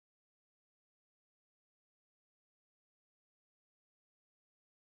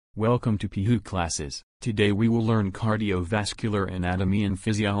Welcome to PHU classes. Today we will learn cardiovascular anatomy and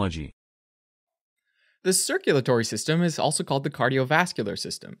physiology. The circulatory system is also called the cardiovascular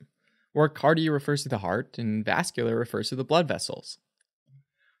system, where cardio refers to the heart and vascular refers to the blood vessels.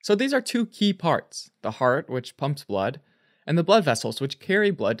 So these are two key parts, the heart, which pumps blood, and the blood vessels, which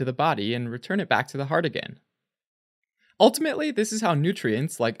carry blood to the body and return it back to the heart again. Ultimately, this is how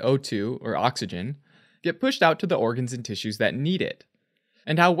nutrients like O2 or oxygen get pushed out to the organs and tissues that need it,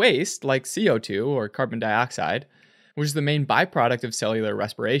 and how waste like CO2 or carbon dioxide, which is the main byproduct of cellular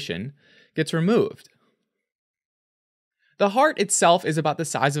respiration, gets removed. The heart itself is about the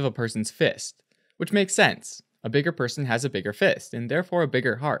size of a person's fist, which makes sense. A bigger person has a bigger fist, and therefore a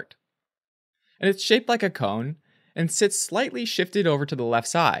bigger heart. And it's shaped like a cone, and sits slightly shifted over to the left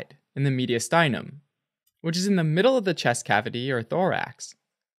side, in the mediastinum, which is in the middle of the chest cavity or thorax.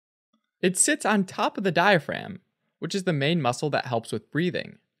 It sits on top of the diaphragm, which is the main muscle that helps with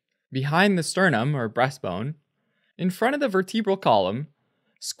breathing, behind the sternum or breastbone, in front of the vertebral column,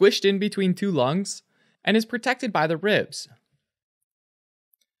 squished in between two lungs, and is protected by the ribs.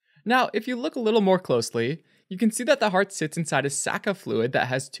 Now, if you look a little more closely, you can see that the heart sits inside a sac of fluid that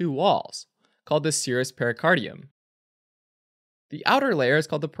has two walls, called the serous pericardium. The outer layer is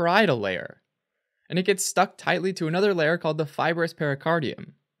called the parietal layer, and it gets stuck tightly to another layer called the fibrous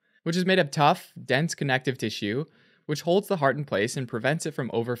pericardium, which is made of tough, dense connective tissue which holds the heart in place and prevents it from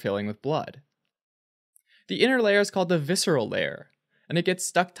overfilling with blood. The inner layer is called the visceral layer, and it gets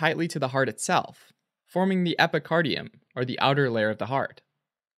stuck tightly to the heart itself, forming the epicardium, or the outer layer of the heart.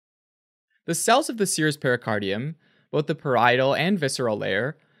 The cells of the serous pericardium, both the parietal and visceral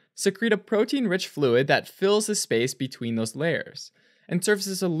layer, secrete a protein-rich fluid that fills the space between those layers, and serves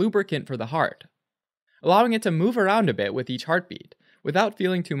as a lubricant for the heart, allowing it to move around a bit with each heartbeat, without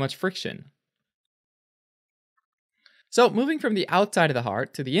feeling too much friction. So, moving from the outside of the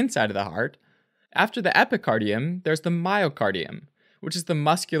heart to the inside of the heart, after the epicardium, there's the myocardium, which is the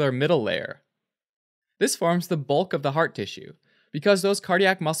muscular middle layer. This forms the bulk of the heart tissue, because those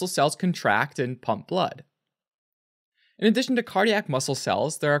cardiac muscle cells contract and pump blood. In addition to cardiac muscle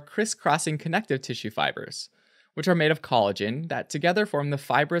cells, there are crisscrossing connective tissue fibers, which are made of collagen that together form the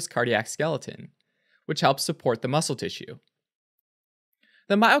fibrous cardiac skeleton, which helps support the muscle tissue.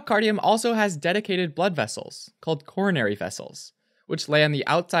 The myocardium also has dedicated blood vessels, called coronary vessels, which lay on the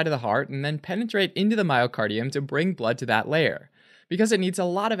outside of the heart and then penetrate into the myocardium to bring blood to that layer, because it needs a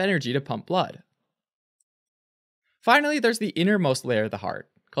lot of energy to pump blood. Finally, there's the innermost layer of the heart,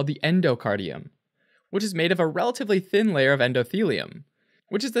 called the endocardium, which is made of a relatively thin layer of endothelium,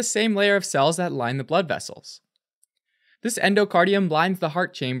 which is the same layer of cells that line the blood vessels. This endocardium lines the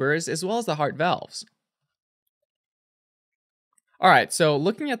heart chambers as well as the heart valves. Alright, so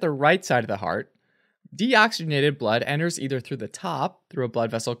looking at the right side of the heart, deoxygenated blood enters either through the top, through a blood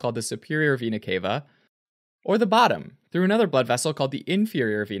vessel called the superior vena cava, or the bottom, through another blood vessel called the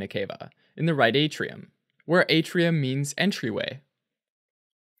inferior vena cava, in the right atrium, where atrium means entryway.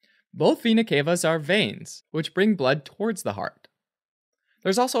 Both vena cavas are veins, which bring blood towards the heart.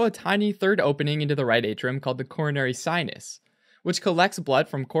 There's also a tiny third opening into the right atrium called the coronary sinus, which collects blood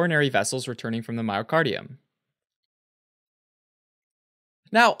from coronary vessels returning from the myocardium.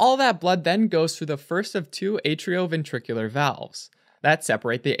 Now, all that blood then goes through the first of two atrioventricular valves that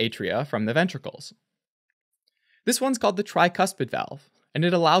separate the atria from the ventricles. This one's called the tricuspid valve, and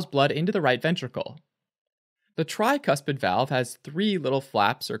it allows blood into the right ventricle. The tricuspid valve has three little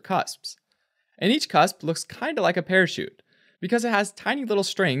flaps or cusps, and each cusp looks kind of like a parachute because it has tiny little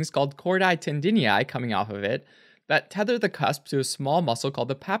strings called chordae tendineae coming off of it that tether the cusp to a small muscle called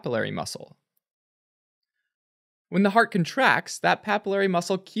the papillary muscle. When the heart contracts, that papillary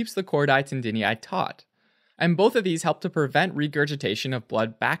muscle keeps the chordae tendineae taut, and both of these help to prevent regurgitation of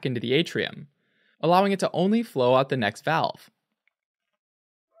blood back into the atrium, allowing it to only flow out the next valve.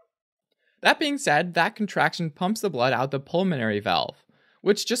 That being said, that contraction pumps the blood out the pulmonary valve,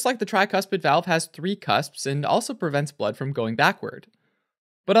 which just like the tricuspid valve has three cusps and also prevents blood from going backward.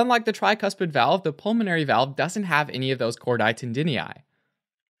 But unlike the tricuspid valve, the pulmonary valve doesn't have any of those chordae tendineae.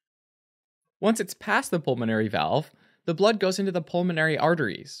 Once it's past the pulmonary valve, the blood goes into the pulmonary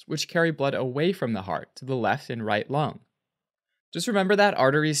arteries, which carry blood away from the heart to the left and right lung. Just remember that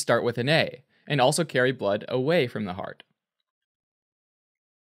arteries start with an A, and also carry blood away from the heart.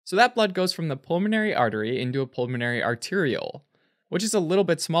 So that blood goes from the pulmonary artery into a pulmonary arteriole, which is a little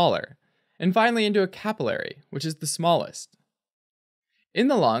bit smaller, and finally into a capillary, which is the smallest. In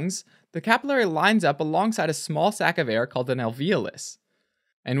the lungs, the capillary lines up alongside a small sac of air called an alveolus,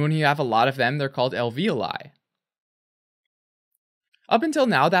 and when you have a lot of them, they're called alveoli. Up until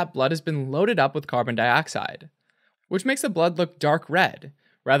now, that blood has been loaded up with carbon dioxide, which makes the blood look dark red,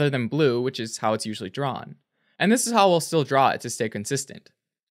 rather than blue, which is how it's usually drawn. And this is how we'll still draw it to stay consistent.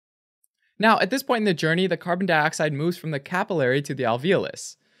 Now, at this point in the journey, the carbon dioxide moves from the capillary to the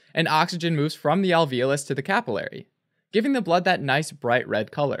alveolus, and oxygen moves from the alveolus to the capillary, giving the blood that nice bright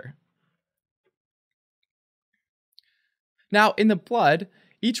red color. Now, in the blood,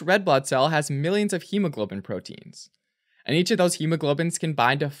 each red blood cell has millions of hemoglobin proteins, and each of those hemoglobins can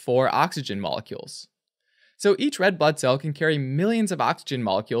bind to 4 oxygen molecules. So each red blood cell can carry millions of oxygen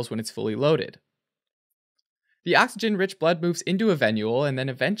molecules when it's fully loaded. The oxygen-rich blood moves into a venule and then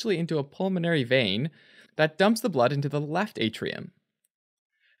eventually into a pulmonary vein that dumps the blood into the left atrium.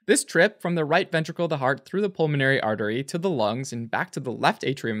 This trip from the right ventricle of the heart through the pulmonary artery to the lungs and back to the left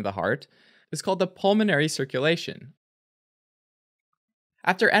atrium of the heart is called the pulmonary circulation.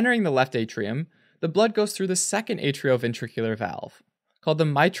 After entering the left atrium, the blood goes through the second atrioventricular valve, called the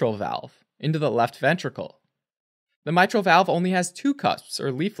mitral valve, into the left ventricle. The mitral valve only has 2 cusps,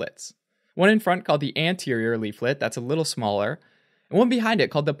 or leaflets, one in front called the anterior leaflet, that's a little smaller, and one behind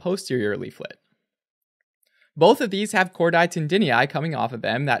it called the posterior leaflet. Both of these have chordae tendinii coming off of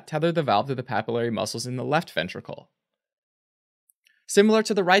them that tether the valve to the papillary muscles in the left ventricle. Similar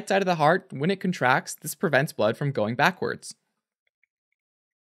to the right side of the heart, when it contracts, this prevents blood from going backwards.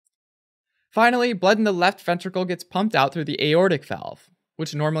 Finally, blood in the left ventricle gets pumped out through the aortic valve,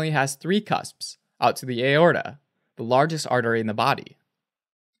 which normally has 3 cusps, out to the aorta, the largest artery in the body.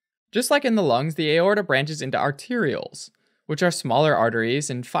 Just like in the lungs, the aorta branches into arterioles, which are smaller arteries,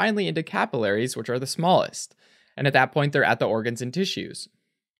 and finally into capillaries, which are the smallest, and at that point they're at the organs and tissues.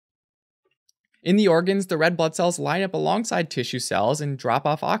 In the organs, the red blood cells line up alongside tissue cells and drop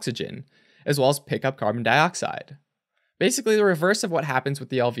off oxygen, as well as pick up carbon dioxide. Basically the reverse of what happens with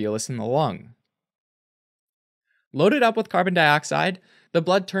the alveolus in the lung. Loaded up with carbon dioxide, the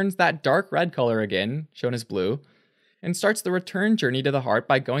blood turns that dark red color again, shown as blue, and starts the return journey to the heart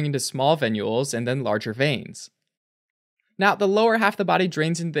by going into small venules and then larger veins. Now, the lower half of the body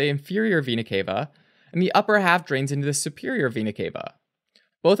drains into the inferior vena cava, and the upper half drains into the superior vena cava,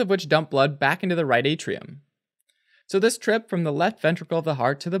 both of which dump blood back into the right atrium. So this trip from the left ventricle of the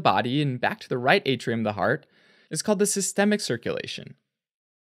heart to the body and back to the right atrium of the heart is called the systemic circulation.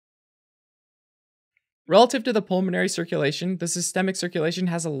 Relative to the pulmonary circulation, the systemic circulation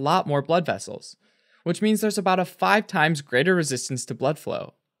has a lot more blood vessels, which means there's about a 5 times greater resistance to blood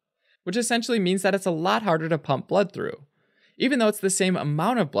flow, which essentially means that it's a lot harder to pump blood through, even though it's the same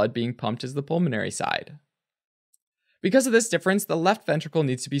amount of blood being pumped as the pulmonary side. Because of this difference, the left ventricle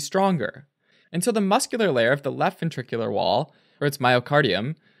needs to be stronger, and so the muscular layer of the left ventricular wall, or its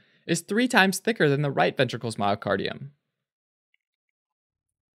myocardium, is 3 times thicker than the right ventricle's myocardium.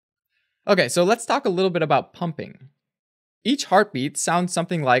 Okay, so let's talk a little bit about pumping. Each heartbeat sounds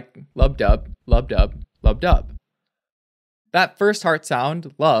something like lub-dub, lub-dub, lub-dub. That first heart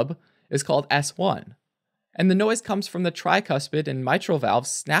sound, lub, is called S1, and the noise comes from the tricuspid and mitral valves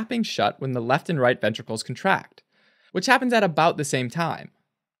snapping shut when the left and right ventricles contract, which happens at about the same time.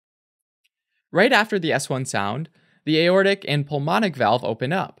 Right after the S1 sound, the aortic and pulmonic valve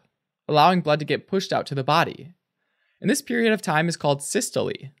open up, allowing blood to get pushed out to the body, and this period of time is called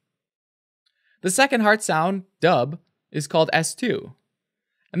systole. The second heart sound, dub, is called S2,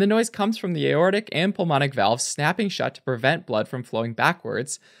 and the noise comes from the aortic and pulmonic valves snapping shut to prevent blood from flowing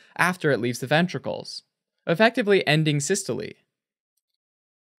backwards after it leaves the ventricles, effectively ending systole.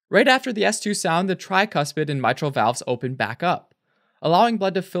 Right after the S2 sound, the tricuspid and mitral valves open back up, allowing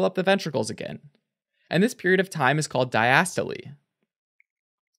blood to fill up the ventricles again, and this period of time is called diastole.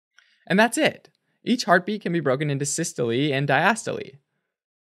 And that's it. Each heartbeat can be broken into systole and diastole.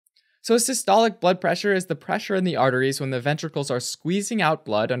 So systolic blood pressure is the pressure in the arteries when the ventricles are squeezing out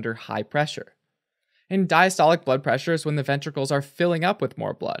blood under high pressure. And diastolic blood pressure is when the ventricles are filling up with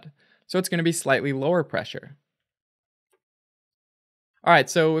more blood, so it's going to be slightly lower pressure. Alright,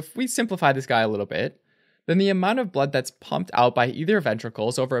 so if we simplify this guy a little bit, then the amount of blood that's pumped out by either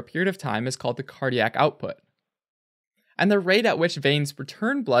ventricles over a period of time is called the cardiac output. And the rate at which veins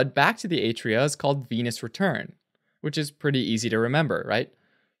return blood back to the atria is called venous return, which is pretty easy to remember, right?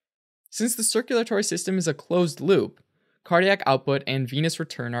 Since the circulatory system is a closed loop, cardiac output and venous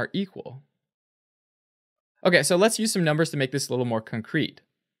return are equal. Okay, so let's use some numbers to make this a little more concrete.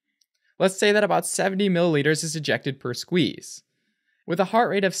 Let's say that about 70 milliliters is ejected per squeeze. With a heart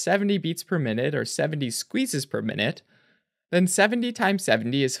rate of 70 beats per minute or 70 squeezes per minute, then 70 times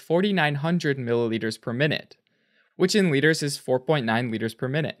 70 is 4,900 milliliters per minute, which in liters is 4.9 liters per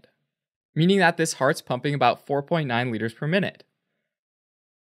minute, meaning that this heart's pumping about 4.9 liters per minute.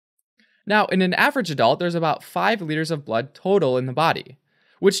 Now, in an average adult, there's about 5 liters of blood total in the body,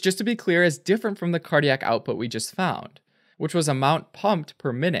 which, just to be clear, is different from the cardiac output we just found, which was amount pumped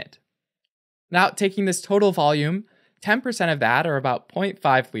per minute. Now, taking this total volume, 10% of that, or about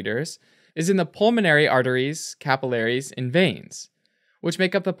 0.5 liters, is in the pulmonary arteries, capillaries, and veins, which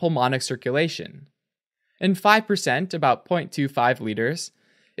make up the pulmonic circulation. And 5%, about 0.25 liters,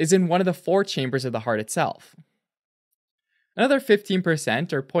 is in one of the 4 chambers of the heart itself. Another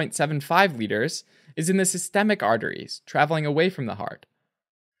 15%, or 0.75 liters, is in the systemic arteries, traveling away from the heart.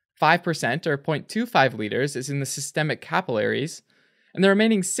 5%, or 0.25 liters, is in the systemic capillaries, and the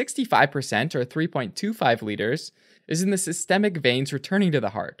remaining 65%, or 3.25 liters, is in the systemic veins returning to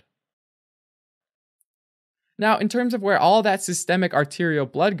the heart. Now, in terms of where all that systemic arterial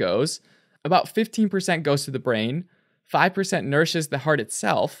blood goes, about 15% goes to the brain, 5% nourishes the heart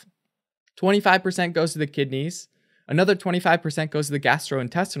itself, 25% goes to the kidneys, another 25% goes to the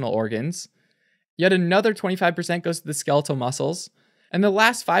gastrointestinal organs, yet another 25% goes to the skeletal muscles, and the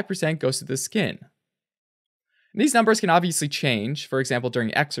last 5% goes to the skin. These numbers can obviously change, for example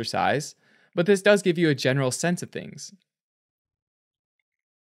during exercise, but this does give you a general sense of things.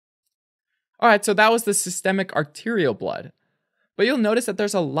 Alright, so that was the systemic arterial blood, but you'll notice that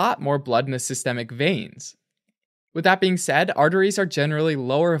there's a lot more blood in the systemic veins. With that being said, arteries are generally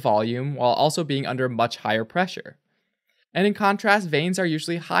lower volume while also being under much higher pressure. And in contrast, veins are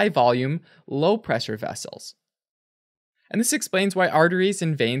usually high volume, low pressure vessels. And this explains why arteries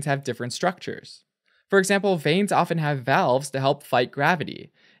and veins have different structures. For example, veins often have valves to help fight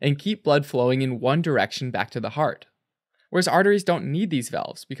gravity and keep blood flowing in one direction back to the heart, whereas arteries don't need these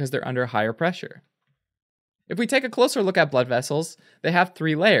valves because they're under higher pressure. If we take a closer look at blood vessels, they have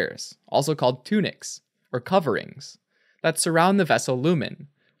 3 layers, also called tunics, or coverings, that surround the vessel lumen,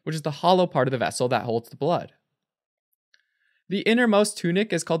 which is the hollow part of the vessel that holds the blood. The innermost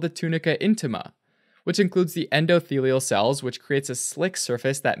tunic is called the tunica intima, which includes the endothelial cells, which creates a slick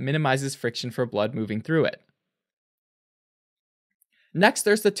surface that minimizes friction for blood moving through it. Next,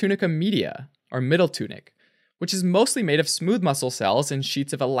 there's the tunica media, or middle tunic, which is mostly made of smooth muscle cells and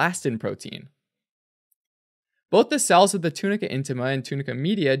sheets of elastin protein. Both the cells of the tunica intima and tunica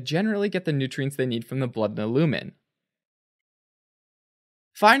media generally get the nutrients they need from the blood in the lumen.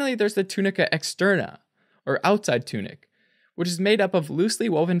 Finally, there's the tunica externa, or outside tunic, which is made up of loosely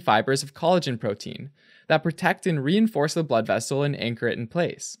woven fibers of collagen protein that protect and reinforce the blood vessel and anchor it in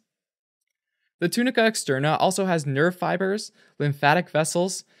place. The tunica externa also has nerve fibers, lymphatic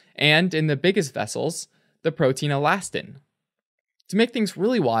vessels, and, in the biggest vessels, the protein elastin. To make things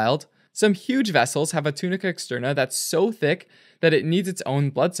really wild, some huge vessels have a tunica externa that's so thick that it needs its own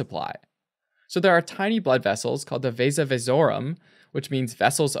blood supply. So there are tiny blood vessels called the vasa vasorum, which means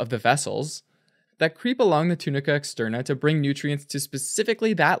vessels of the vessels, that creep along the tunica externa to bring nutrients to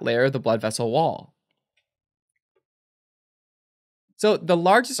specifically that layer of the blood vessel wall. So the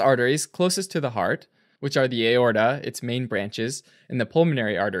largest arteries closest to the heart, which are the aorta, its main branches, and the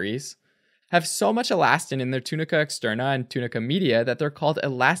pulmonary arteries, have so much elastin in their tunica externa and tunica media that they're called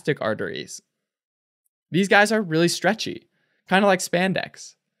elastic arteries. These guys are really stretchy, kind of like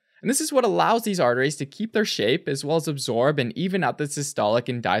spandex. And this is what allows these arteries to keep their shape as well as absorb and even out the systolic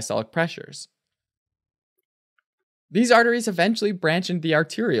and diastolic pressures. These arteries eventually branch into the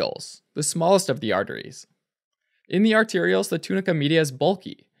arterioles, the smallest of the arteries. In the arterioles, the tunica media is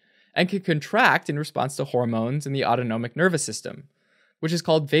bulky and can contract in response to hormones in the autonomic nervous system, which is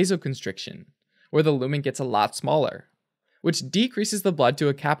called vasoconstriction, where the lumen gets a lot smaller, which decreases the blood to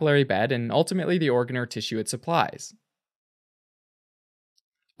a capillary bed and ultimately the organ or tissue it supplies.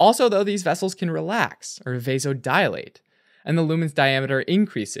 Also, though, these vessels can relax or vasodilate, and the lumen's diameter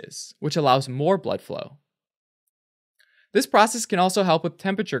increases, which allows more blood flow. This process can also help with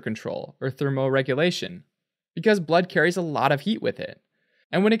temperature control or thermoregulation, because blood carries a lot of heat with it,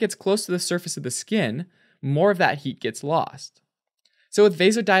 and when it gets close to the surface of the skin, more of that heat gets lost. So with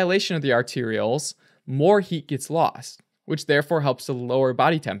vasodilation of the arterioles, more heat gets lost, which therefore helps to lower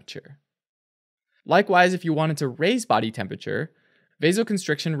body temperature. Likewise, if you wanted to raise body temperature,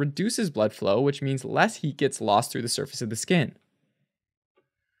 vasoconstriction reduces blood flow, which means less heat gets lost through the surface of the skin.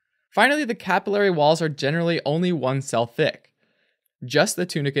 Finally, the capillary walls are generally only 1 cell thick, just the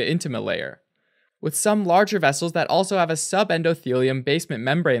tunica intima layer, with some larger vessels that also have a subendothelium basement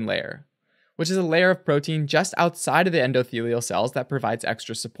membrane layer, which is a layer of protein just outside of the endothelial cells that provides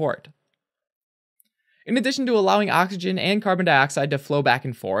extra support. In addition to allowing oxygen and carbon dioxide to flow back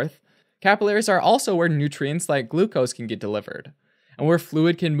and forth, capillaries are also where nutrients like glucose can get delivered, and where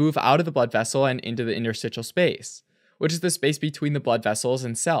fluid can move out of the blood vessel and into the interstitial space, which is the space between the blood vessels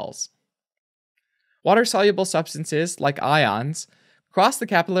and cells. Water-soluble substances, like ions, cross the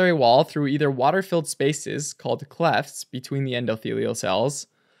capillary wall through either water-filled spaces, called clefts, between the endothelial cells,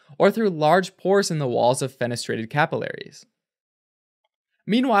 or through large pores in the walls of fenestrated capillaries.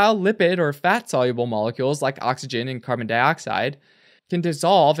 Meanwhile, lipid or fat-soluble molecules like oxygen and carbon dioxide can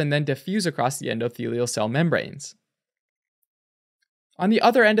dissolve and then diffuse across the endothelial cell membranes. On the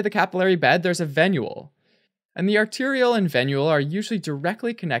other end of the capillary bed, there's a venule, and the arteriole and venule are usually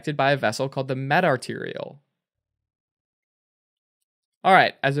directly connected by a vessel called the metarteriole.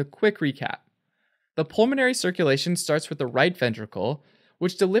 Alright, as a quick recap, the pulmonary circulation starts with the right ventricle,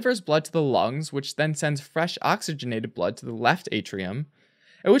 which delivers blood to the lungs, which then sends fresh oxygenated blood to the left atrium,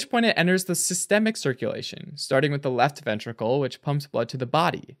 at which point it enters the systemic circulation, starting with the left ventricle, which pumps blood to the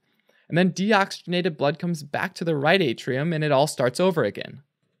body. And then deoxygenated blood comes back to the right atrium, and it all starts over again.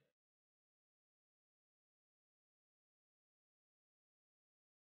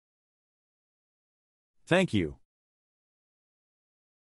 Thank you.